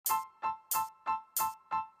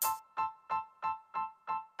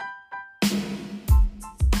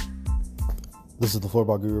This is the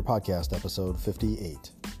Floorball Guru Podcast, episode 58.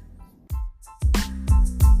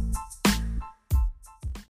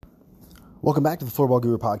 Welcome back to the Floorball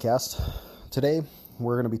Guru Podcast. Today,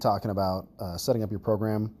 we're going to be talking about setting up your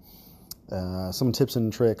program, some tips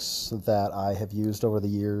and tricks that I have used over the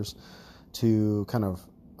years to kind of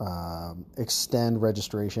extend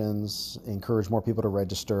registrations, encourage more people to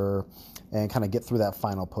register, and kind of get through that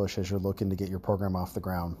final push as you're looking to get your program off the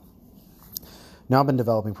ground. Now, I've been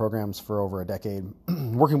developing programs for over a decade,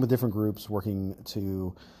 working with different groups, working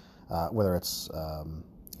to, whether it's,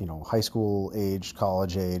 high school age,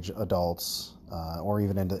 college age, adults, or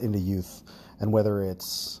even into youth, and whether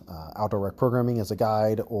it's outdoor rec programming as a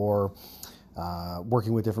guide or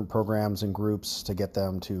working with different programs and groups to get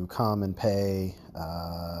them to come and pay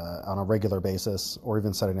on a regular basis, or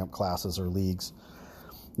even setting up classes or leagues.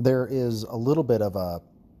 There is a little bit of a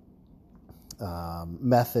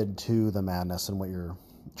method to the madness and what you're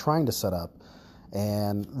trying to set up.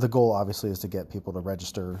 And the goal obviously is to get people to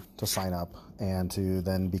register, to sign up, and to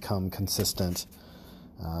then become consistent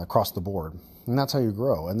across the board. And that's how you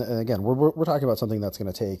grow. And again, we're talking about something that's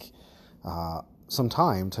going to take some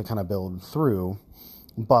time to kind of build through,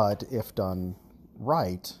 but if done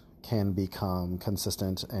right, can become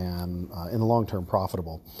consistent and in the long term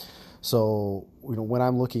profitable. So, when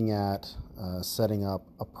I'm looking at setting up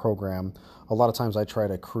a program, a lot of times I try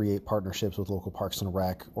to create partnerships with local parks and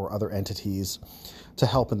rec or other entities to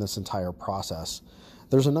help in this entire process.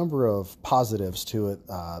 There's a number of positives to it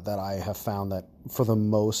that I have found that for the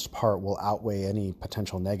most part will outweigh any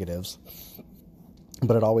potential negatives,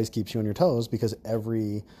 but it always keeps you on your toes because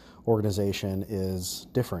every organization is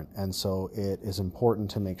different. And so it is important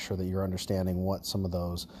to make sure that you're understanding what some of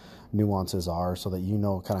those nuances are so that you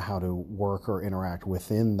know kind of how to work or interact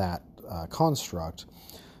within that construct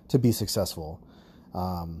to be successful.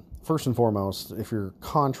 First and foremost, if you're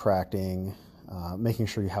contracting, making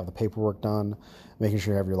sure you have the paperwork done, making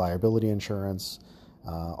sure you have your liability insurance,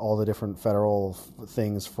 all the different federal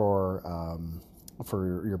things for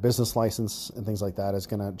your business license and things like that is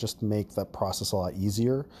going to just make the process a lot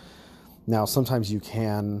easier. Now, sometimes you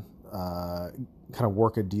can kind of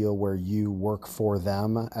work a deal where you work for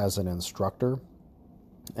them as an instructor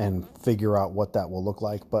and figure out what that will look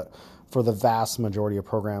like. But for the vast majority of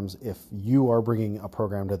programs, if you are bringing a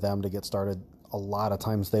program to them to get started, a lot of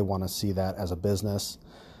times they want to see that as a business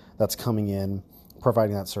that's coming in,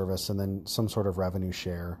 providing that service, and then some sort of revenue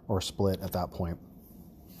share or split at that point.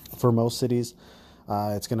 For most cities,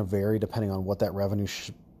 it's going to vary depending on what that revenue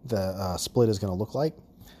split is going to look like.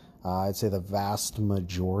 I'd say the vast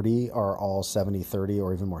majority are all 70-30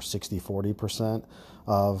 or even more 60-40%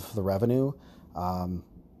 of the revenue.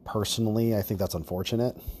 Personally, I think that's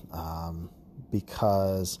unfortunate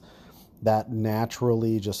because that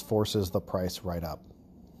naturally just forces the price right up.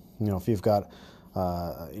 If you've got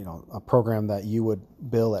a program that you would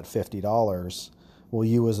bill at $50, well,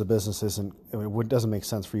 you as a business it doesn't make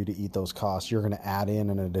sense for you to eat those costs. You're going to add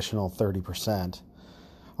in an additional 30%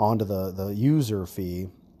 onto the user fee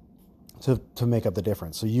to make up the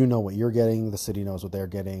difference. So you know what you're getting, the city knows what they're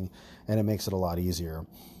getting, and it makes it a lot easier.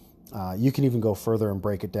 You can even go further and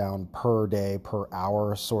break it down per day, per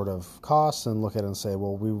hour sort of costs and look at it and say,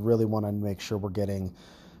 well, we really want to make sure we're getting,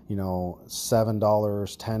 $7,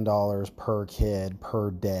 $10 per kid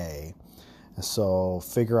per day. So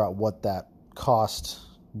figure out what that cost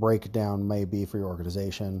breakdown may be for your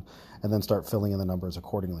organization and then start filling in the numbers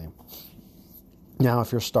accordingly. Now,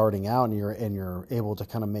 if you're starting out and you're able to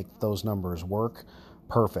kind of make those numbers work,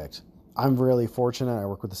 perfect. I'm really fortunate. I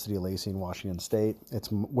work with the city of Lacey in Washington State.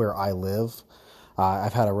 It's where I live.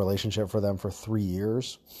 I've had a relationship for them for 3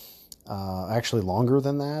 years, actually longer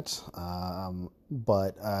than that.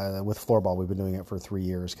 But with Floorball, we've been doing it for 3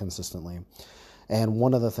 years consistently. And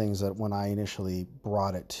one of the things that when I initially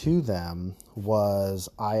brought it to them was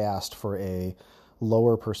I asked for a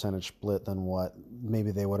lower percentage split than what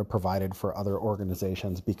maybe they would have provided for other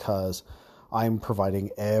organizations because I'm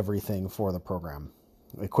providing everything for the program,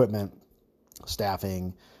 equipment,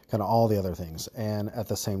 staffing, kind of all the other things. And at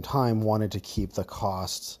the same time, wanted to keep the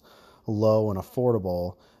costs low and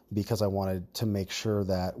affordable because I wanted to make sure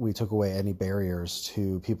that we took away any barriers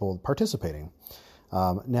to people participating.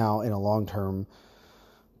 Now, in a long-term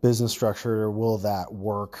business structure, will that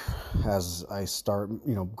work as I start,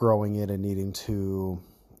 growing it and needing to,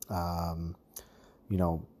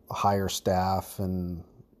 hire staff and,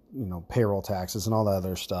 payroll taxes and all that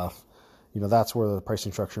other stuff? That's where the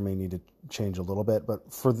pricing structure may need to change a little bit.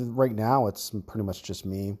 But for right now, it's pretty much just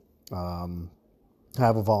me. I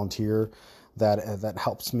have a volunteer that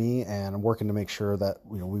helps me, and I'm working to make sure that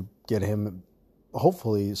we get him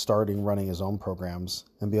hopefully starting running his own programs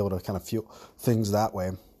and be able to kind of fuel things that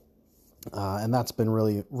way. And that's been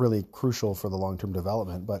really, really crucial for the long-term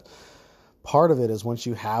development. But part of it is once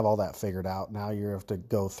you have all that figured out, now you have to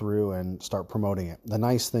go through and start promoting it. The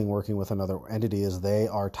nice thing working with another entity is they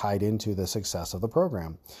are tied into the success of the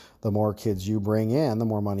program. The more kids you bring in, the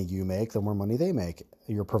more money you make, the more money they make.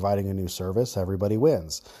 You're providing a new service, everybody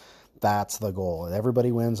wins. That's the goal.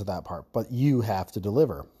 Everybody wins at that part, but you have to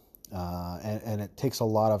deliver. And it takes a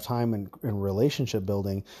lot of time in relationship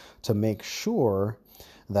building to make sure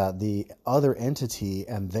that the other entity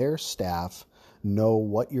and their staff know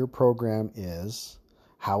what your program is,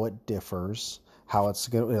 how it differs, how it's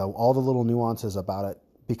going to, all the little nuances about it,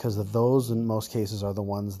 because those in most cases are the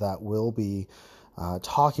ones that will be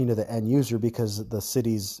talking to the end user, because the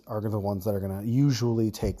cities are the ones that are going to usually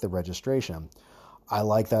take the registration. I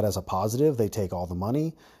like that as a positive. They take all the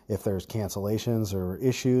money. If there's cancellations or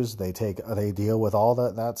issues, they deal with all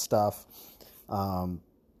that stuff on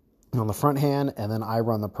the front hand, and then I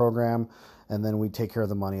run the program, and then we take care of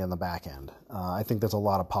the money on the back end. I think there's a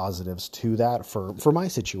lot of positives to that for my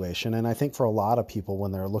situation, and I think for a lot of people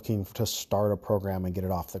when they're looking to start a program and get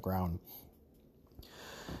it off the ground.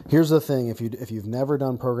 Here's the thing, if you've never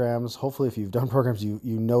done programs, hopefully if you've done programs, you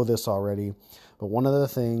know this already, but one of the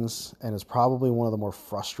things, and it's probably one of the more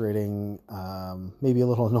frustrating, maybe a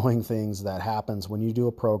little annoying things that happens when you do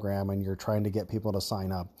a program and you're trying to get people to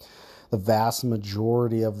sign up. The vast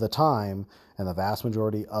majority of the time and the vast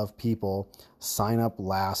majority of people sign up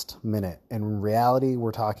last minute. And in reality,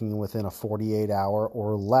 we're talking within a 48-hour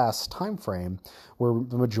or less time frame where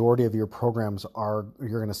the majority of your programs you're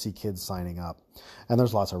going to see kids signing up. And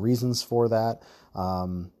there's lots of reasons for that.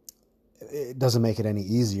 It doesn't make it any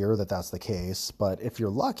easier that that's the case, but if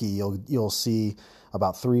you're lucky, you'll see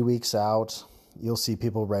about 3 weeks out, you'll see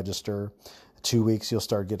people register. 2 weeks, you'll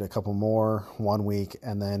start getting a couple more, 1 week,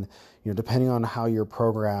 and then, depending on how your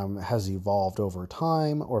program has evolved over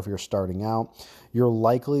time, or if you're starting out, you're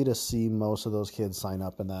likely to see most of those kids sign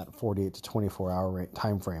up in that 48 to 24-hour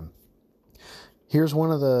time frame. Here's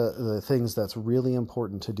one of the things that's really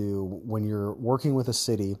important to do when you're working with a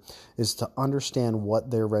city is to understand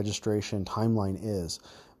what their registration timeline is.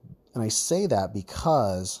 And I say that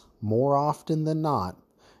because more often than not,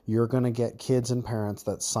 you're going to get kids and parents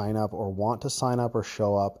that sign up or want to sign up or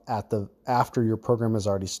show up after your program has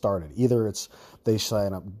already started. Either it's they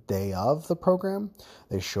sign up day of the program,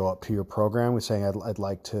 they show up to your program saying I'd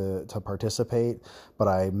like to participate, but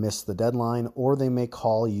I missed the deadline, or they may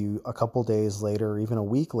call you a couple days later or even a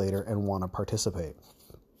week later and want to participate.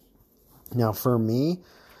 Now for me,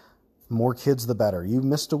 more kids, the better. You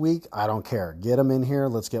missed a week, I don't care. Get them in here.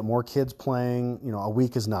 Let's get more kids playing. A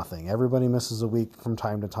week is nothing. Everybody misses a week from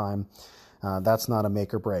time to time. That's not a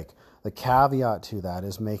make or break. The caveat to that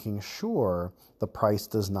is making sure the price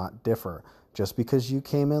does not differ. Just because you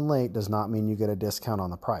came in late does not mean you get a discount on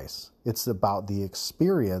the price. It's about the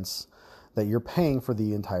experience that you're paying for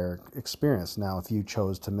the entire experience. Now, if you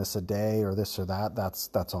chose to miss a day or this or that,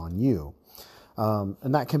 that's on you.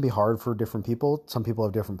 And that can be hard for different people. Some people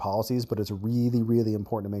have different policies, but it's really, really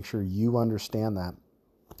important to make sure you understand that.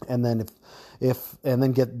 And then and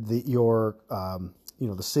then get the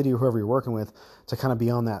city or whoever you're working with to kind of be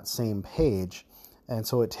on that same page. And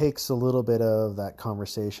so it takes a little bit of that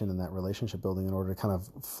conversation and that relationship building in order to kind of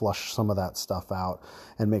flush some of that stuff out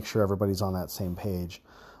and make sure everybody's on that same page.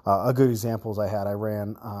 A good example is I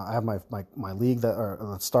have my league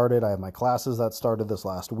that started. I have my classes that started this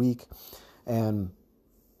last week. And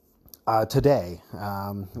today,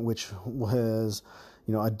 which was,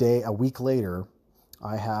 a week later,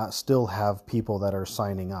 I still have people that are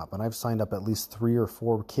signing up. And I've signed up at least 3 or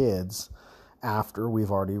 4 kids after we've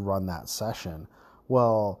already run that session.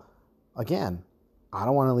 Well, again, I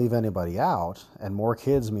don't want to leave anybody out, and more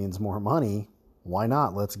kids means more money. Why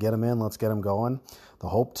not? Let's get them in. Let's get them going. The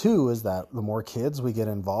hope, too, is that the more kids we get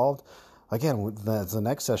involved, again, as the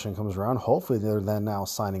next session comes around, hopefully they're then now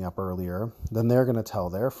signing up earlier. Then they're going to tell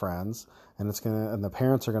their friends, and the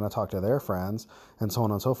parents are going to talk to their friends, and so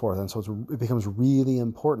on and so forth. And so it becomes really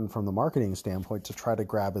important from the marketing standpoint to try to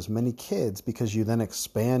grab as many kids, because you then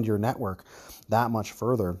expand your network that much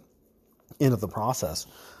further into the process.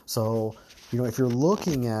 So, if you're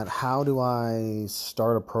looking at how do I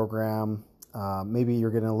start a program, maybe you're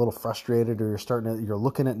getting a little frustrated, or you're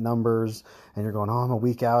looking at numbers and you're going, I'm a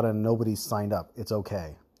week out and nobody's signed up. It's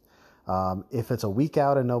okay. If it's a week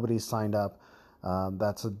out and nobody's signed up,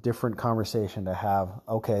 that's a different conversation to have.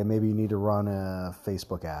 Okay, maybe you need to run a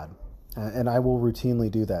Facebook ad. And I will routinely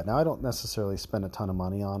do that. Now, I don't necessarily spend a ton of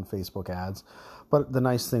money on Facebook ads, but the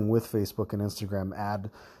nice thing with Facebook and Instagram ad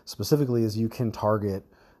specifically is you can target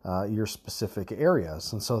your specific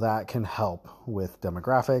areas. And so that can help with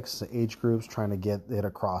demographics, age groups, trying to get it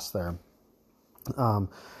across there.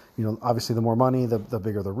 Obviously the more money, the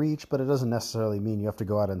bigger the reach, but it doesn't necessarily mean you have to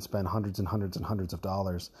go out and spend hundreds and hundreds and hundreds of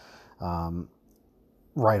dollars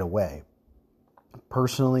right away.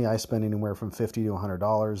 Personally, I spend anywhere from $50 to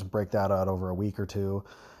 $100, break that out over a week or two.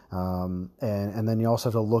 And then you also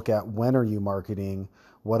have to look at, when are you marketing?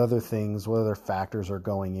 What other factors are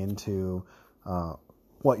going into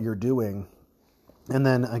what you're doing? And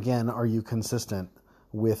then again, are you consistent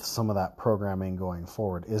with some of that programming going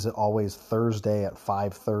forward? Is it always Thursday at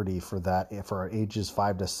 5:30 for ages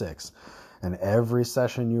 5 to 6? And every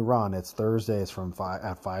session you run, it's Thursdays at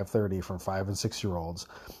 5:30 from 5 and 6 year olds,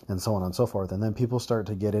 and so on and so forth. And then people start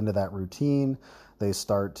to get into that routine. They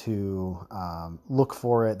start to look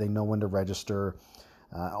for it. They know when to register,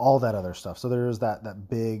 all that other stuff. So there's that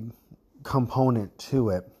big component to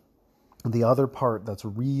it. The other part that's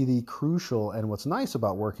really crucial, and what's nice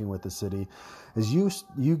about working with the city, is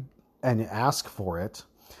you ask for it,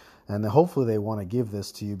 and then hopefully they want to give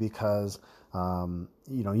this to you, because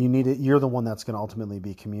you need it. You're the one that's going to ultimately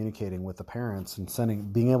be communicating with the parents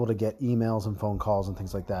and being able to get emails and phone calls and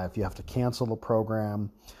things like that. If you have to cancel the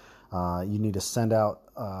program, you need to send out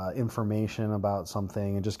information about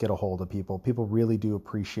something and just get a hold of people. People really do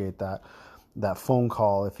appreciate that phone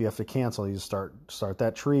call. If you have to cancel, you start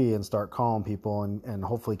that tree and start calling people and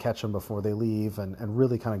hopefully catch them before they leave, and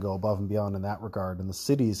really kind of go above and beyond in that regard. And the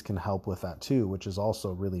cities can help with that too, which is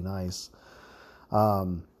also really nice.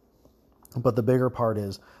 But the bigger part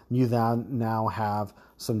is you now have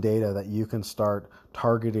some data that you can start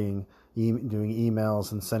targeting, doing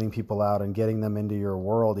emails and sending people out and getting them into your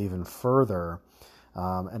world even further.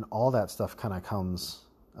 And all that stuff kind of comes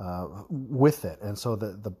with it. And so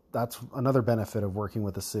that's another benefit of working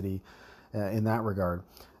with the city in that regard.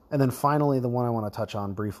 And then finally, the one I want to touch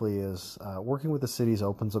on briefly is working with the cities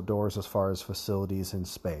opens up doors as far as facilities and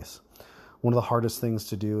space. One of the hardest things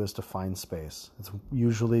to do is to find space. It's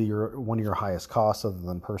usually one of your highest costs other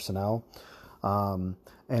than personnel. And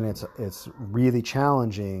it's really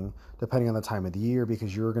challenging depending on the time of the year,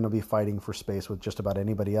 because you're going to be fighting for space with just about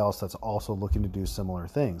anybody else that's also looking to do similar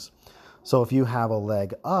things. So if you have a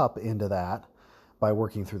leg up into that by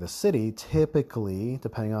working through the city, typically,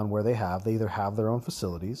 depending on where they either have their own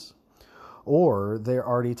facilities or they're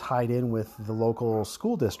already tied in with the local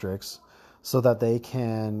school districts so that they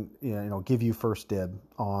can, give you first dib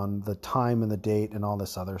on the time and the date and all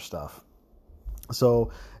this other stuff. So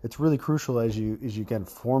it's really crucial as you can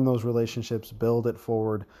form those relationships, build it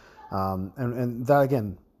forward, and that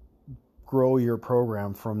again, grow your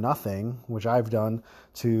program from nothing, which I've done,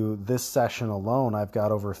 to this session alone. I've got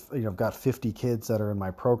I've got 50 kids that are in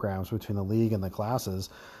my programs between the league and the classes.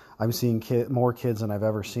 I'm seeing more kids than I've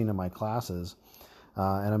ever seen in my classes.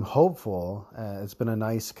 And I'm hopeful. It's been a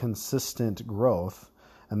nice, consistent growth.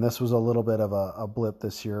 And this was a little bit of a blip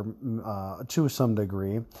this year to some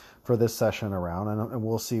degree for this session around. And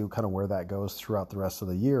we'll see kind of where that goes throughout the rest of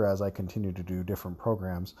the year as I continue to do different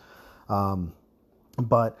programs.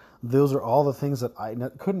 But those are all the things that I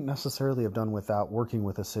couldn't necessarily have done without working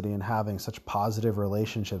with the city and having such positive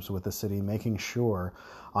relationships with the city, making sure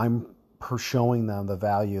I'm showing them the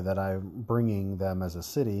value that I'm bringing them as a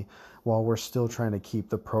city, while we're still trying to keep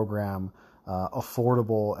the program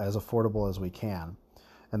affordable as we can.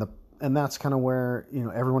 And that's kind of where,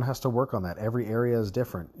 everyone has to work on that. Every area is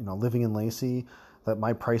different. Living in Lacey, that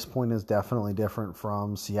my price point is definitely different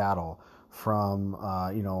from Seattle, from,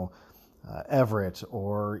 Everett,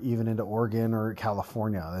 or even into Oregon or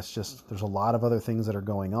California. There's a lot of other things that are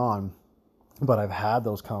going on, but I've had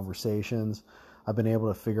those conversations. I've been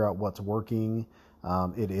able to figure out what's working.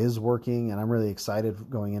 It is working, and I'm really excited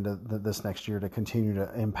going into this next year to continue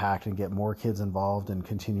to impact and get more kids involved and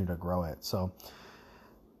continue to grow it. So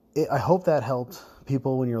I hope that helped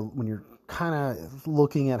people when you're kind of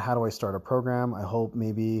looking at how do I start a program. I hope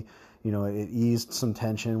maybe it eased some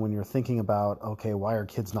tension when you're thinking about, okay, why are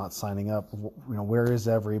kids not signing up? Where is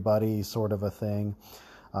everybody, sort of a thing.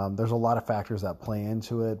 There's a lot of factors that play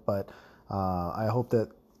into it, but I hope that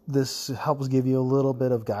this helps give you a little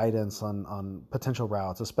bit of guidance on potential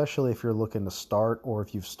routes, especially if you're looking to start, or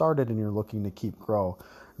if you've started and you're looking to keep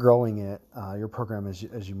growing your program as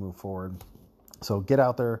you move forward. So get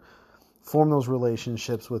out there, form those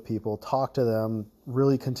relationships with people, talk to them,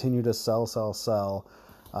 really continue to sell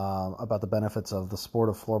about the benefits of the sport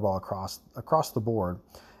of floorball across the board.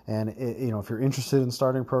 And if you're interested in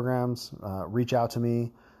starting programs, reach out to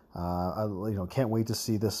me. Can't wait to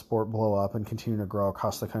see this sport blow up and continue to grow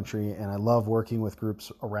across the country. And I love working with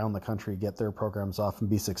groups around the country, get their programs off and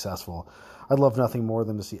be successful. I'd love nothing more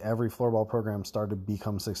than to see every floorball program start to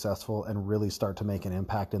become successful and really start to make an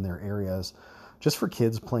impact in their areas, just for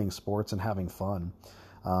kids playing sports and having fun,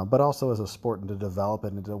 but also as a sport and to develop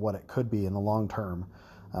it into what it could be in the long term.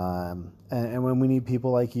 And when we need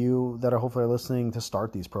people like you that are hopefully listening to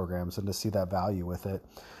start these programs and to see that value with it.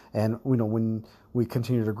 And when we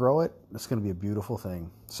continue to grow it, it's going to be a beautiful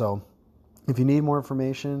thing. So if you need more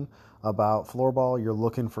information about floorball, you're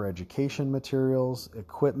looking for education materials,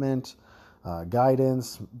 equipment,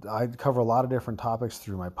 guidance. I cover a lot of different topics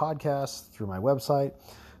through my podcast, through my website.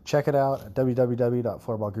 Check it out at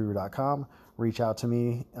www.floorballguru.com. Reach out to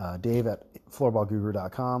me, Dave at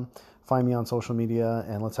floorballguru.com. Find me on social media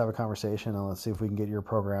and let's have a conversation and let's see if we can get your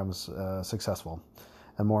programs successful.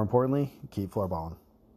 And more importantly, keep floorballing.